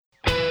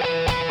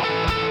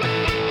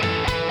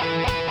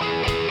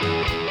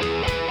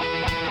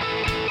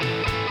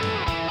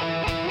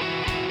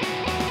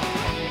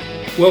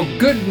Well,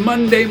 good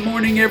Monday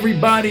morning,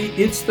 everybody.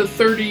 It's the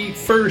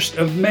 31st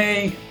of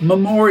May,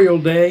 Memorial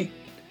Day.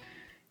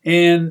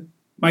 And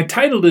my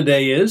title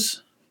today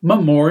is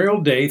Memorial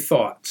Day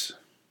Thoughts.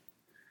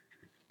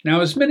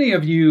 Now, as many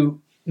of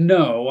you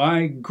know,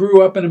 I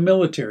grew up in a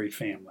military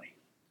family.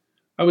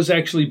 I was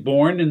actually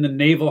born in the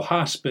Naval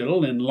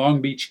Hospital in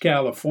Long Beach,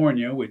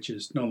 California, which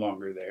is no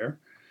longer there.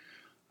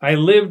 I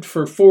lived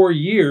for 4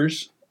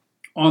 years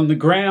on the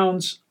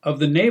grounds of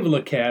the Naval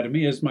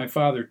Academy as my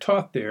father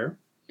taught there.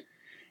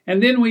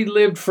 And then we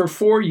lived for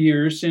 4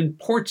 years in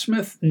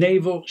Portsmouth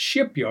Naval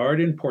Shipyard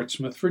in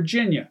Portsmouth,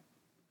 Virginia.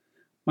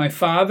 My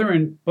father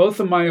and both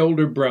of my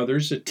older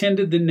brothers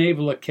attended the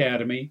Naval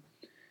Academy,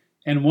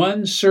 and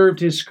one served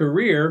his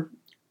career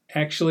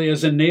actually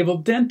as a naval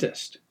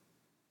dentist.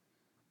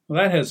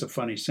 Well, that has a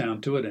funny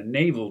sound to it, a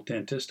naval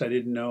dentist. I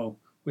didn't know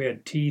we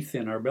had teeth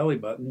in our belly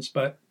buttons,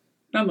 but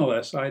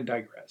nonetheless, I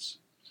digress.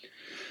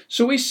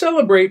 So we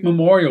celebrate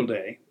Memorial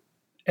Day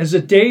as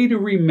a day to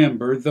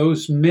remember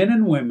those men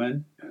and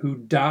women who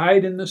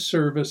died in the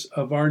service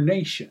of our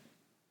nation.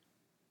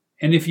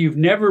 And if you've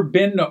never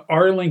been to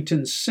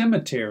Arlington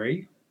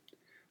Cemetery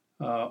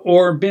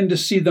or been to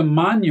see the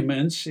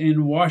monuments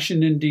in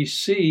Washington,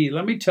 D.C.,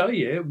 let me tell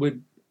you, it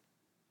would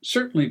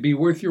certainly be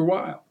worth your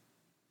while.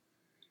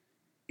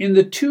 In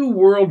the two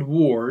world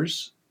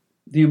wars,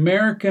 the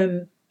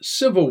American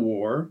Civil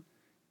War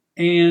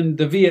and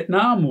the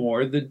Vietnam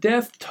War, the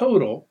death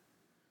total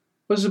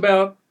was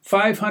about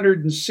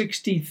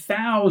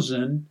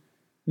 560,000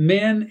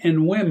 men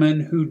and women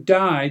who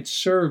died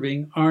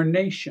serving our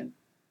nation.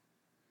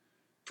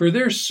 For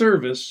their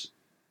service,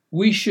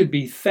 we should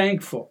be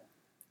thankful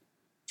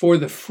for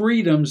the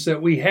freedoms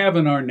that we have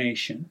in our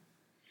nation,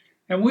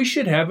 and we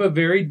should have a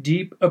very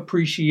deep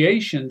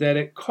appreciation that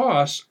it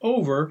costs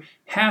over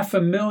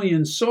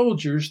 500,000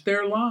 soldiers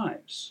their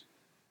lives.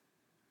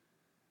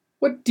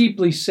 What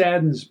deeply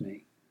saddens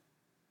me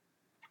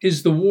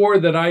is the war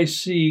that I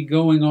see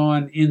going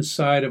on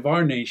inside of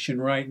our nation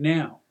right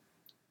now.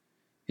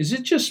 Is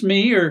it just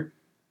me, or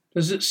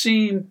does it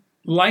seem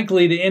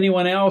likely to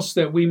anyone else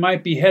that we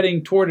might be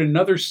heading toward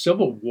another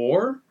civil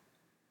war?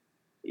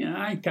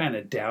 I kind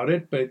of doubt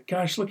it, but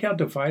gosh, look how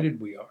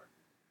divided we are.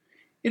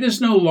 It is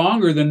no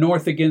longer the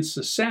North against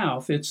the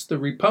South. It's the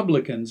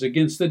Republicans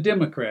against the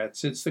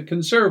Democrats. It's the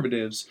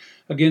conservatives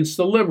against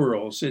the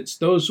liberals. It's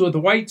those with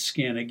white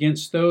skin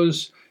against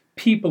those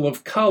people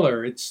of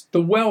color. It's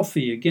the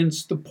wealthy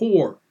against the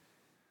poor.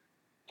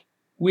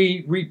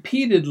 We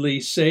repeatedly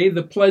say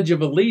the Pledge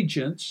of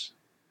Allegiance,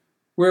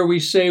 where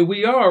we say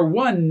we are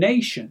one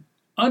nation,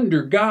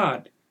 under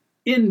God,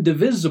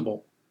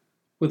 indivisible,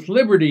 with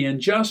liberty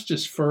and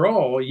justice for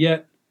all,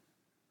 yet,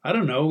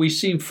 we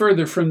seem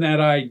further from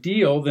that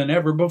ideal than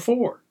ever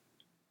before.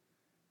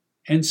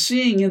 And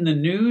seeing in the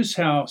news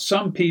how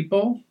some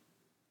people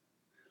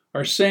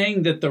are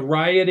saying that the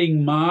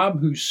rioting mob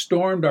who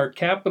stormed our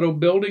Capitol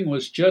building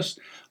was just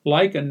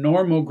like a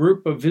normal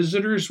group of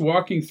visitors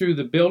walking through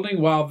the building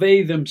while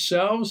they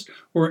themselves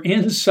were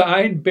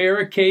inside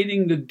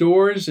barricading the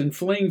doors and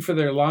fleeing for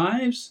their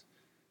lives.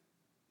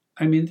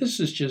 This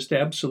is just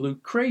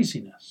absolute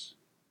craziness.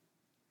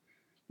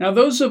 Now,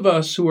 those of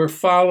us who are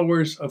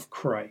followers of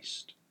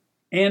Christ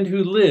and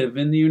who live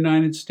in the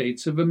United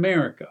States of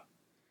America,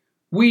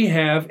 we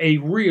have a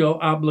real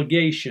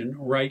obligation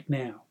right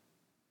now.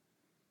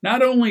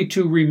 Not only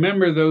to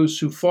remember those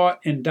who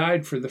fought and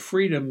died for the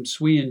freedoms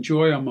we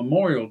enjoy on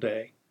Memorial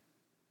Day,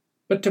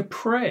 but to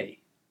pray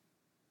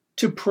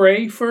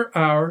for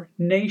our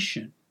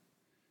nation,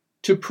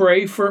 to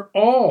pray for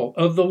all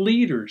of the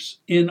leaders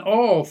in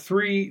all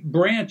three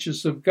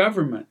branches of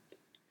government,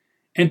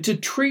 and to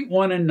treat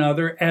one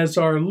another as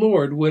our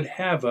Lord would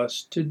have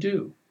us to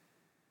do.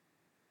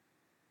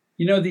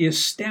 The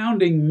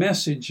astounding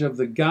message of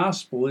the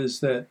gospel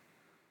is that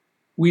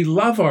we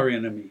love our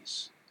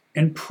enemies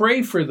and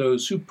pray for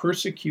those who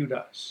persecute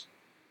us.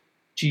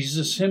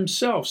 Jesus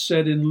himself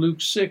said in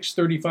Luke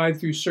 6:35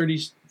 through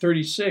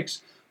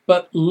 36,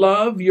 "But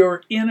love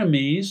your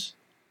enemies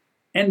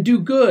and do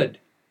good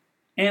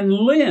and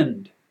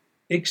lend,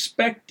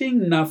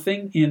 expecting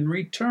nothing in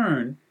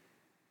return,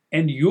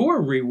 and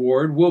your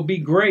reward will be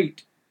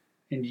great,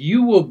 and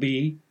you will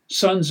be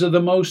sons of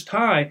the Most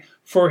High,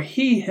 for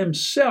he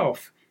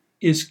himself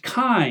is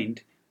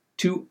kind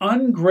to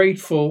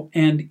ungrateful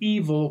and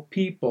evil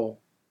people.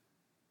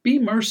 Be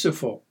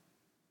merciful,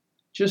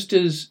 just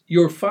as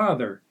your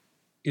Father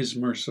is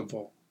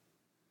merciful."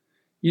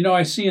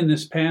 I see in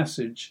this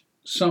passage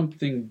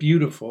something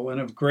beautiful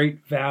and of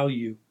great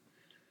value.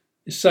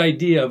 This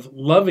idea of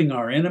loving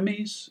our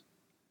enemies.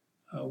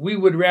 We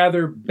would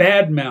rather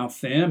badmouth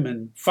them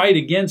and fight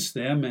against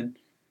them, and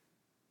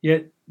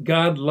yet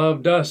God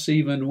loved us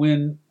even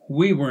when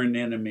we were an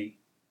enemy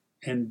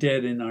and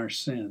dead in our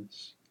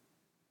sins.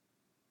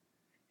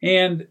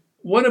 And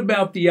what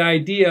about the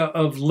idea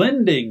of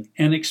lending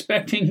and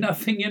expecting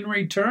nothing in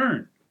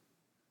return?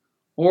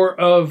 Or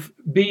of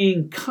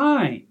being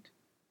kind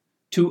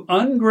to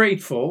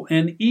ungrateful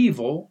and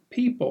evil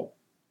people?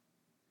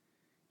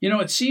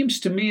 It seems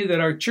to me that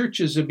our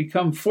churches have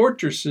become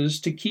fortresses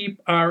to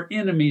keep our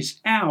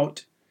enemies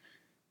out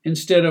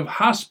instead of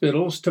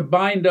hospitals to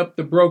bind up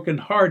the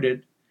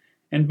brokenhearted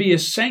and be a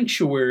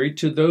sanctuary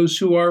to those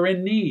who are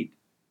in need.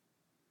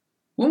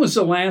 When was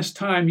the last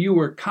time you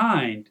were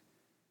kind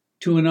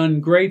to an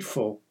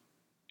ungrateful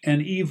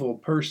and evil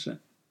person?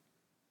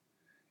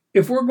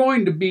 If we're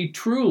going to be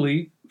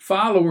truly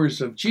followers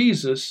of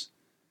Jesus,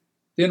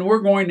 then we're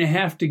going to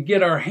have to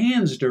get our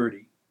hands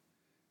dirty.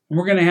 And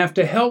we're going to have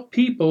to help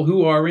people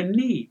who are in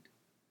need.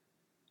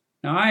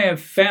 Now, I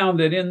have found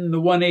that in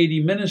the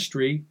 180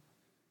 ministry,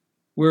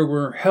 where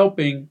we're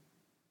helping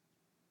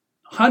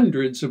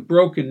hundreds of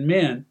broken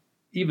men,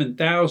 even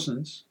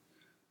thousands,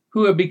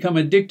 who have become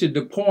addicted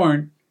to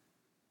porn,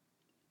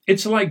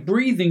 it's like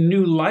breathing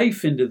new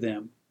life into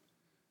them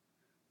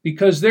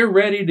because they're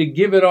ready to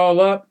give it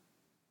all up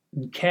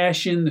and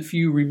cash in the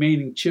few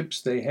remaining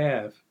chips they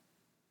have.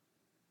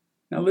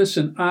 Now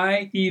listen,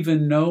 I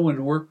even know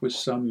and work with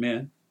some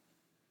men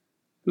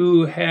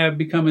who have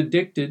become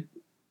addicted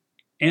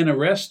and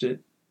arrested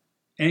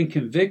and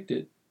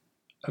convicted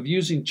of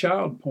using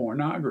child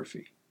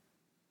pornography.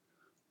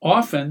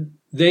 Often,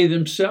 they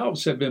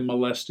themselves have been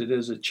molested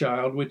as a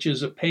child, which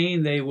is a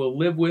pain they will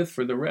live with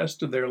for the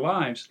rest of their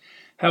lives.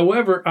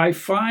 However, I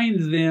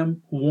find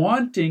them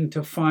wanting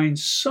to find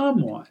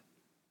someone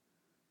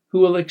who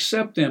will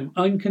accept them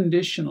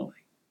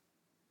unconditionally.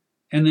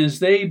 And as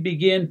they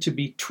begin to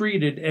be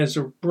treated as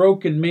a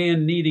broken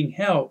man needing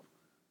help,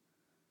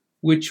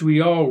 which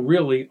we all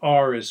really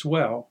are as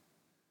well,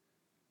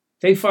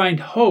 they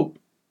find hope,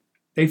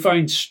 they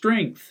find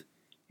strength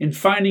in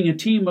finding a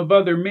team of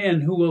other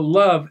men who will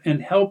love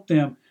and help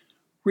them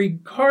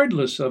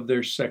regardless of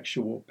their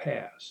sexual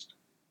past.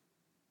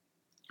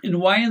 And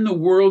why in the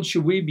world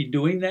should we be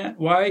doing that?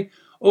 Why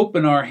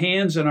open our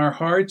hands and our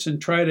hearts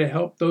and try to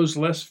help those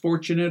less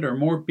fortunate or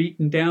more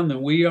beaten down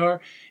than we are,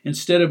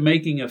 instead of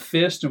making a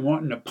fist and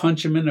wanting to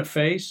punch them in the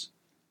face?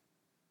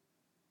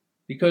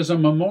 Because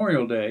on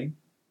Memorial Day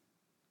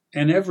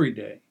and every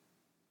day,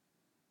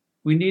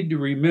 we need to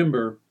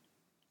remember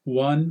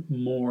one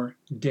more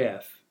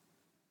death.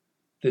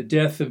 The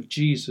death of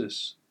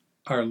Jesus,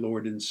 our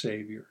Lord and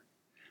Savior.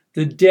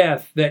 The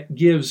death that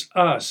gives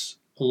us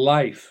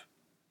life.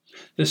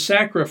 The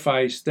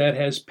sacrifice that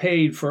has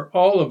paid for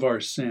all of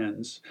our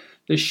sins.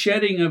 The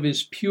shedding of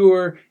his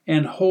pure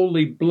and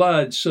holy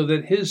blood so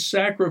that his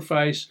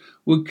sacrifice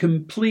would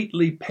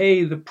completely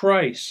pay the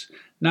price,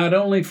 not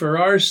only for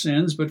our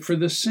sins, but for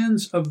the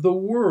sins of the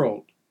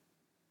world.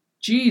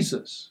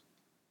 Jesus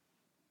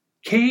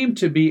came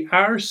to be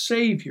our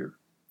Savior,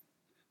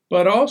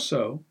 but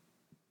also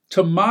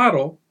to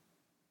model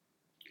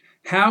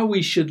how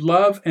we should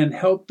love and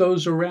help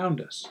those around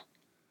us.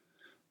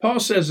 Paul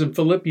says in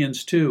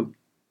Philippians 2,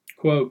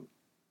 quote,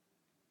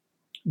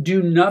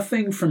 "Do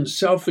nothing from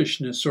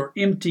selfishness or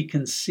empty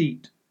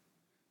conceit,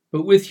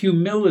 but with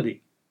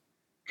humility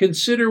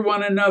consider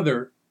one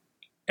another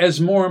as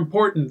more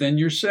important than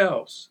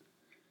yourselves.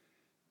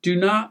 Do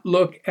not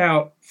look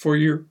out for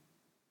your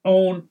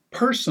own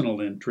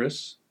personal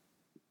interests,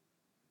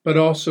 but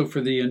also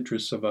for the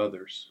interests of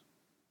others."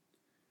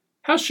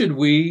 How should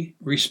we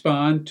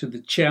respond to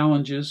the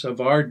challenges of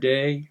our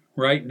day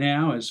right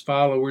now as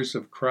followers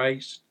of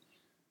Christ?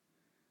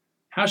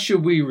 How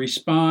should we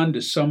respond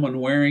to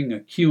someone wearing a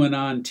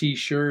QAnon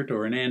t-shirt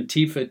or an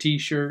Antifa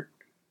t-shirt?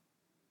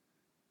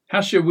 How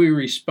should we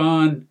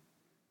respond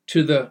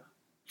to the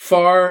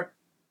far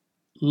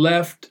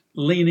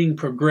left-leaning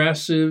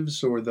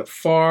progressives or the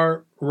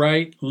far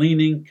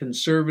right-leaning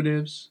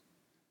conservatives?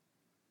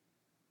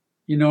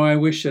 I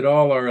wish that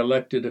all our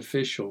elected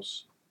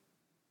officials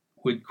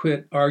would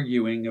quit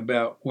arguing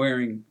about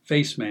wearing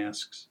face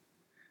masks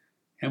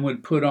and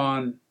would put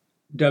on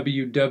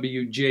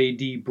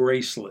WWJD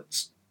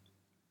bracelets.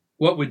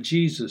 What would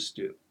Jesus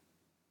do?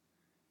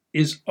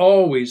 Is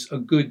always a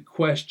good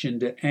question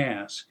to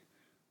ask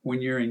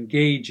when you're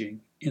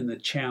engaging in the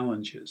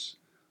challenges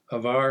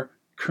of our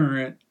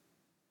current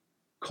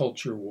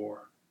culture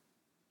war.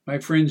 My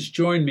friends,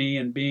 join me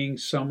in being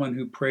someone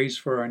who prays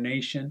for our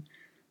nation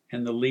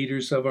and the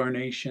leaders of our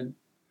nation.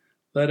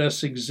 Let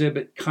us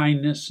exhibit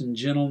kindness and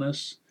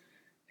gentleness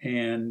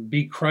and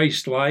be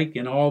Christ-like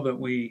in all that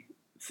we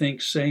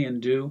think, say,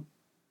 and do.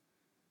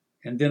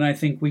 And then I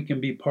think we can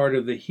be part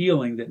of the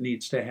healing that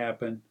needs to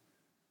happen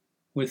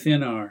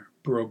within our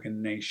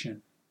broken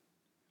nation,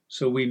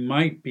 so we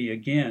might be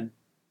again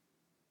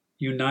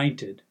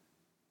united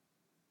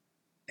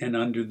and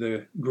under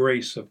the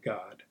grace of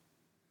God.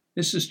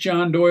 This is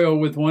John Doyle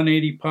with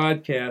 180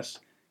 Podcasts.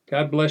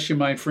 God bless you,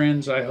 my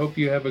friends. I hope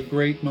you have a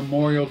great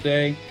Memorial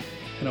Day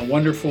and a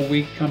wonderful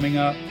week coming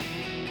up.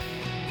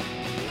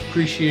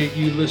 Appreciate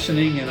you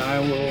listening, and I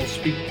will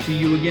speak to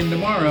you again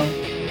tomorrow.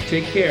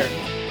 Take care,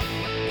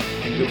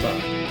 and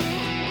goodbye.